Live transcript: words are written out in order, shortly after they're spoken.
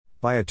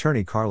By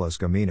attorney Carlos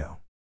Gamino.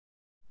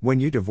 When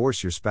you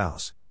divorce your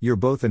spouse, you're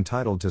both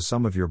entitled to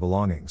some of your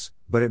belongings,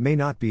 but it may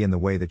not be in the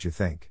way that you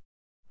think.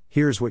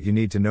 Here's what you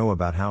need to know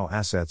about how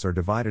assets are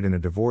divided in a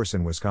divorce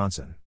in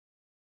Wisconsin.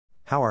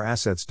 How are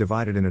assets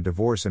divided in a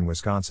divorce in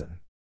Wisconsin?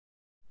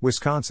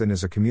 Wisconsin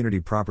is a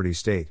community property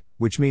state,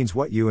 which means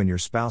what you and your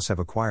spouse have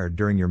acquired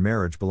during your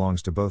marriage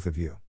belongs to both of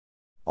you.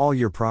 All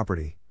your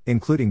property,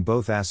 including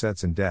both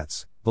assets and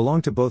debts,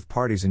 belong to both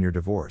parties in your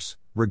divorce,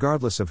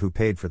 regardless of who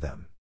paid for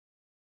them.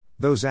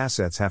 Those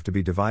assets have to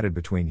be divided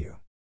between you.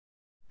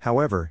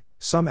 However,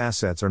 some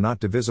assets are not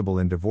divisible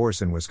in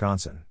divorce in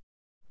Wisconsin.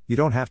 You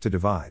don't have to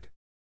divide.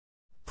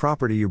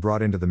 Property you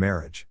brought into the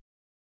marriage.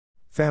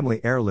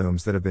 Family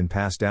heirlooms that have been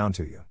passed down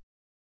to you.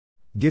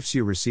 Gifts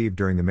you received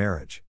during the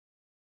marriage.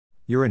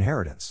 Your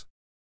inheritance.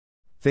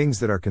 Things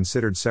that are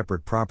considered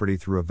separate property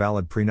through a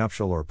valid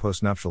prenuptial or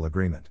postnuptial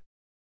agreement.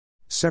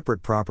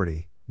 Separate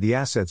property, the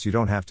assets you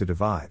don't have to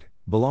divide,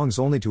 belongs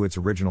only to its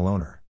original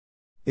owner.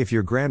 If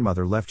your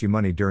grandmother left you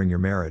money during your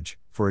marriage,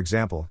 for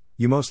example,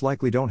 you most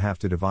likely don't have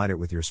to divide it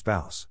with your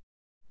spouse.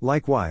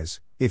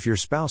 Likewise, if your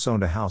spouse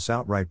owned a house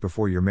outright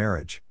before your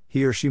marriage,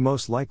 he or she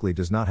most likely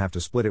does not have to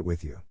split it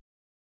with you.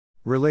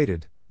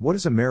 Related, what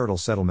is a marital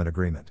settlement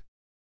agreement?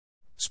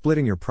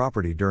 Splitting your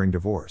property during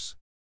divorce.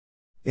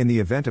 In the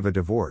event of a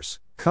divorce,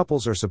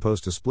 couples are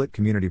supposed to split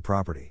community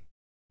property.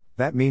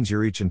 That means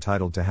you're each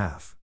entitled to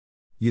half.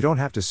 You don't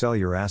have to sell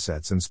your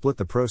assets and split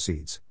the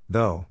proceeds,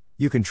 though.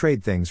 You can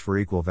trade things for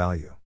equal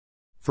value.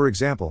 For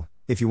example,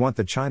 if you want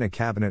the china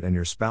cabinet and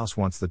your spouse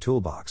wants the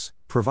toolbox,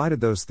 provided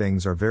those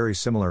things are very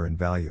similar in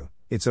value,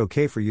 it's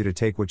okay for you to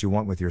take what you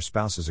want with your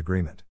spouse's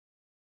agreement.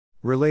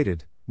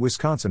 Related,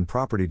 Wisconsin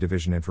property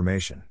division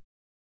information.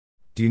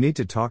 Do you need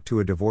to talk to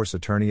a divorce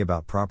attorney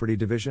about property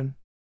division?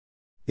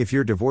 If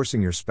you're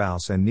divorcing your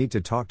spouse and need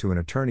to talk to an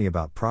attorney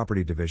about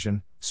property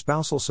division,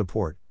 spousal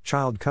support,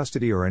 child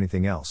custody or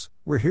anything else,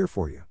 we're here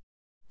for you.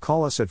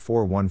 Call us at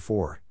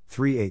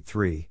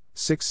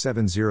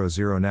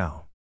 414-383-6700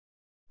 now.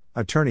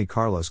 Attorney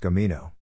Carlos Gamino.